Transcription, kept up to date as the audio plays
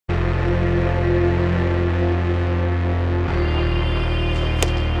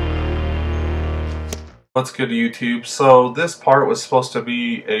What's good, YouTube? So this part was supposed to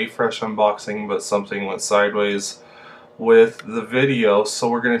be a fresh unboxing, but something went sideways with the video, so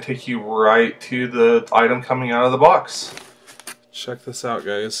we're going to take you right to the item coming out of the box. Check this out,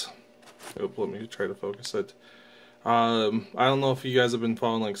 guys. Oh, let me try to focus it. I don't know if you guys have been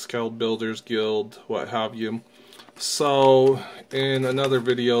following like Skeld Builders Guild, what have you. So in another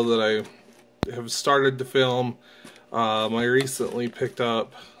video that I have started to film, I recently picked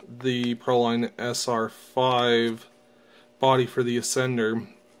up the Proline SR5 body for the Ascender,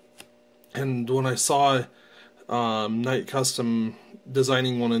 and when I saw Knight Custom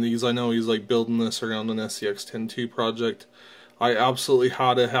designing one of these, I know he's like building this around an SCX-10-2 project. I absolutely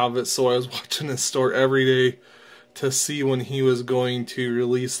had to have it, so I was watching his store every day to see when he was going to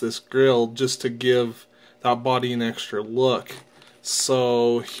release this grill, just to give that body an extra look.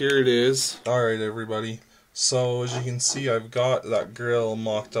 So here it is. Alright, everybody. So as you can see, I've got that grill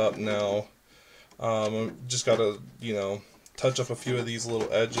mocked up now. Just gotta, touch up a few of these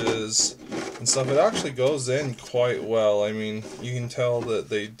little edges and stuff. It actually goes in quite well. I mean, you can tell that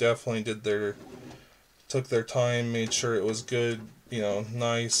they definitely took their time, made sure it was good,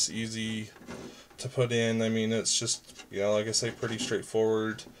 nice, easy to put in. I mean, it's just, like I say, pretty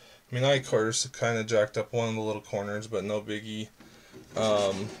straightforward. I mean, I, of course, kind of jacked up one of the little corners, but no biggie.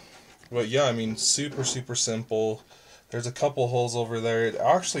 But yeah, I mean, super simple. There's a couple holes over there. It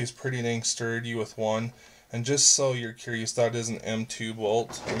actually is pretty dang sturdy with one. And just so you're curious, that is an M2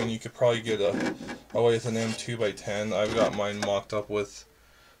 bolt. I mean, you could probably get away with an M2 by 10. I've got mine mocked up with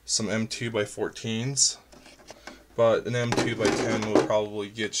some M2 by 14s. But an M2 by 10 will probably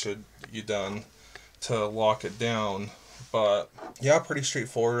get you done to lock it down. But yeah, pretty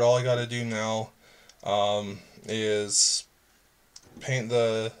straightforward. All I got to do now is paint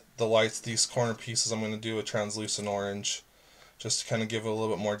the lights. These corner pieces I'm going to do a translucent orange, just to kind of give it a little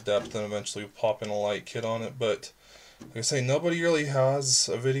bit more depth, and eventually pop in a light kit on it. But like I say, nobody really has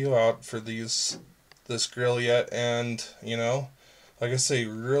a video out for this grill yet, and like I say,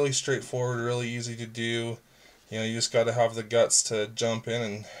 really straightforward, really easy to do. You just got to have the guts to jump in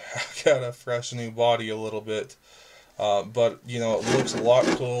and get a fresh new body a little bit. But it looks a lot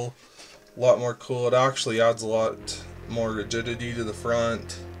more cool. It actually adds a lot more rigidity to the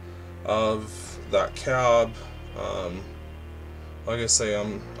front of that cab. Like I say,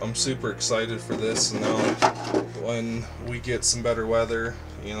 I'm super excited for this. And now when we get some better weather,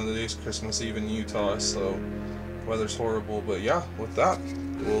 today's Christmas Eve in Utah, so weather's horrible. But yeah, with that,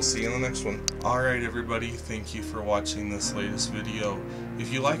 we'll see you in the next one. Alright, everybody, thank you for watching this latest video.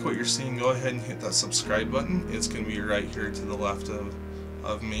 If you like what you're seeing, go ahead and hit that subscribe button. It's going to be right here to the left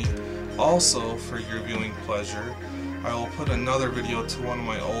of me. Also, for your viewing pleasure, I will put another video to one of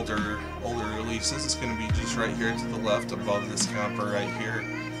my older releases. It's going to be just right here to the left above this camper right here.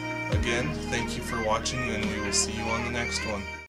 Again, thank you for watching, and we will see you on the next one.